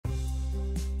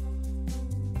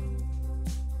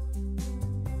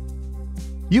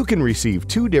You can receive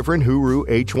two different HURU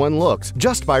H1 looks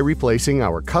just by replacing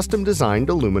our custom-designed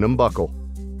aluminum buckle.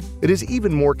 It is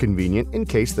even more convenient in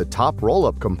case the top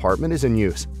roll-up compartment is in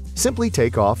use. Simply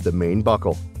take off the main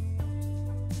buckle.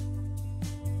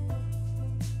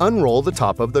 Unroll the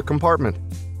top of the compartment.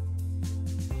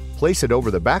 Place it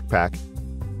over the backpack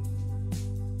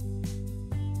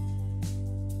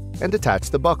and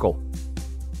attach the buckle.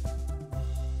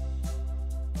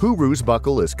 HURU's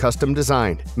buckle is custom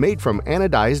designed, made from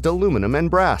anodized aluminum and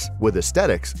brass, with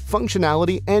aesthetics,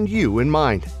 functionality, and you in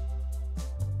mind.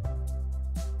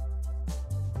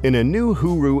 In a new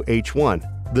HURU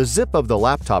H1, the zip of the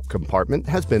laptop compartment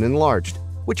has been enlarged,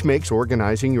 which makes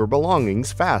organizing your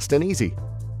belongings fast and easy.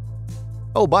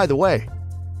 Oh, by the way,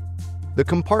 the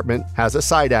compartment has a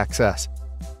side access,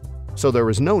 so there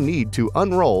is no need to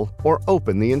unroll or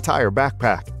open the entire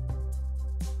backpack.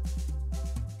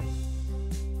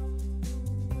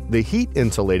 The heat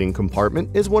insulating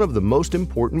compartment is one of the most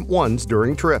important ones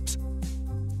during trips.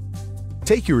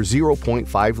 Take your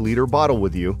 0.5-liter bottle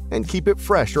with you and keep it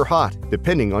fresh or hot,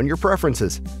 depending on your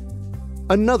preferences.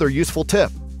 Another useful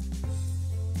tip: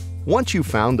 once you've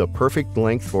found the perfect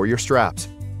length for your straps,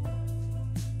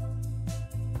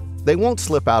 they won't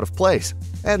slip out of place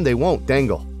and they won't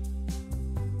dangle.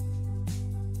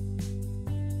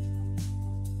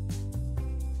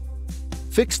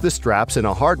 Fix the straps in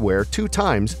a hardware 2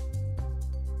 times,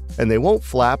 and they won't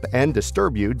flap and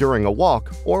disturb you during a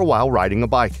walk or while riding a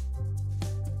bike.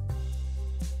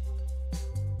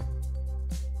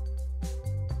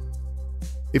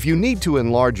 If you need to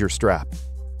enlarge your strap,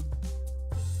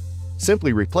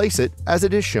 simply replace it as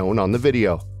it is shown on the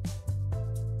video.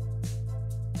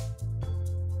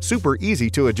 Super easy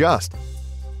to adjust.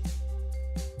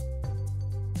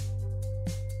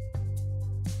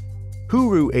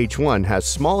 HURU H1 has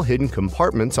small hidden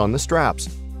compartments on the straps,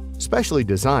 specially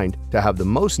designed to have the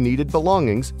most needed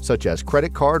belongings such as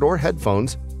credit card or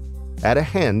headphones at a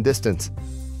hand distance.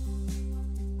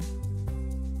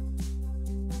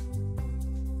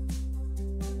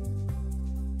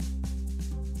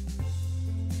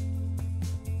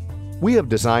 We have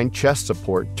designed chest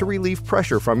support to relieve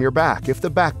pressure from your back if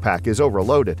the backpack is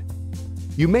overloaded.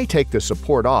 You may take the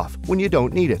support off when you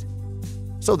don't need it,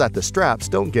 so that the straps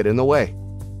don't get in the way.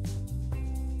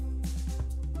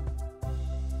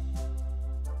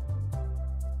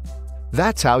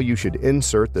 That's how you should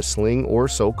insert the sling or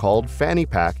so-called fanny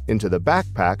pack into the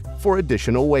backpack for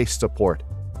additional waist support.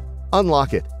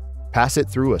 Unlock it, pass it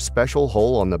through a special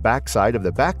hole on the back side of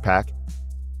the backpack,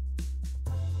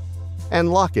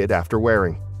 and lock it after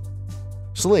wearing.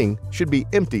 Sling should be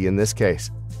empty in this case.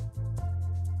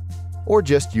 Or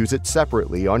just use it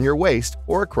separately on your waist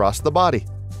or across the body.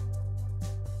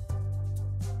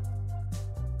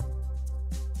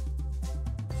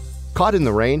 Caught in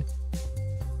the rain?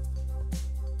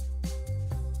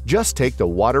 Just take the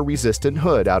water-resistant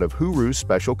hood out of HURU's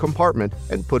special compartment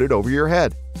and put it over your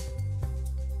head.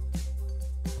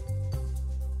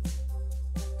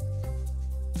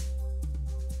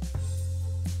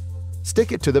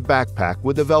 Stick it to the backpack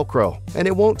with the Velcro, and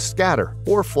it won't scatter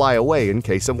or fly away in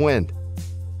case of wind.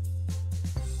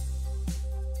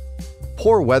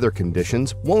 Poor weather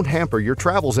conditions won't hamper your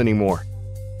travels anymore.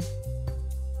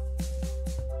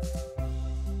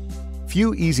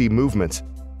 Few easy movements,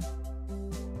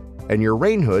 and your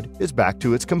rain hood is back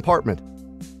to its compartment.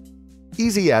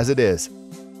 Easy as it is.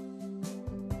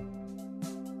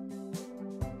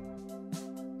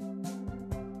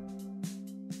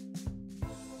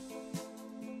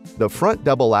 The front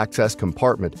double-access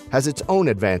compartment has its own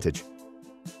advantage.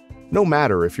 No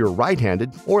matter if you're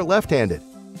right-handed or left-handed,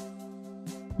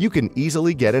 you can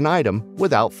easily get an item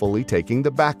without fully taking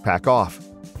the backpack off.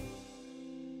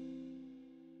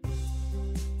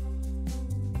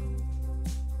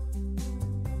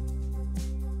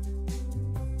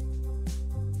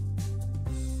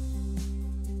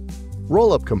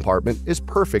 Roll-up compartment is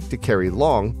perfect to carry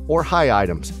long or high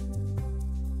items.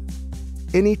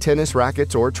 Any tennis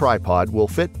rackets or tripod will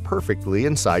fit perfectly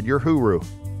inside your HURU.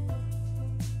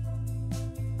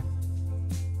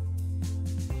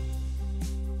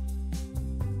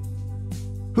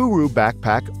 HURU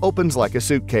backpack opens like a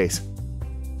suitcase,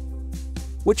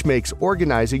 which makes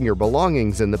organizing your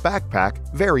belongings in the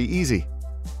backpack very easy.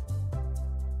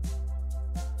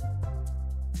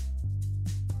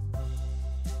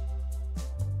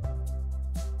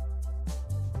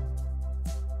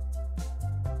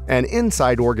 An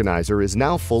inside organizer is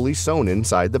now fully sewn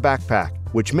inside the backpack,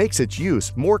 which makes its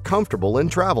use more comfortable in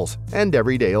travels and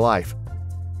everyday life.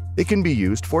 It can be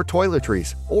used for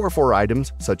toiletries or for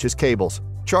items such as cables,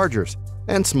 chargers,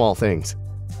 and small things.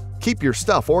 Keep your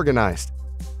stuff organized.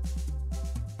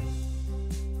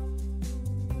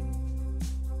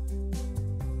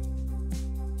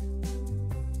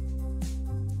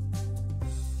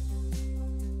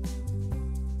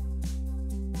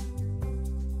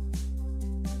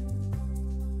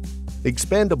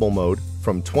 Expandable mode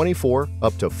from 24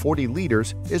 up to 40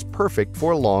 liters is perfect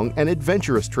for long and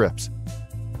adventurous trips.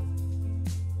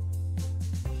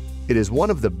 It is one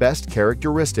of the best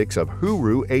characteristics of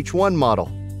HURU H1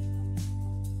 model.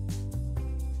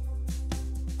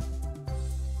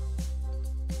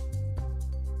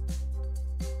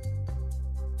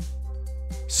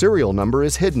 Serial number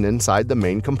is hidden inside the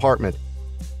main compartment.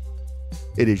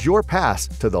 It is your pass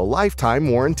to the lifetime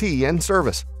warranty and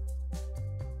service.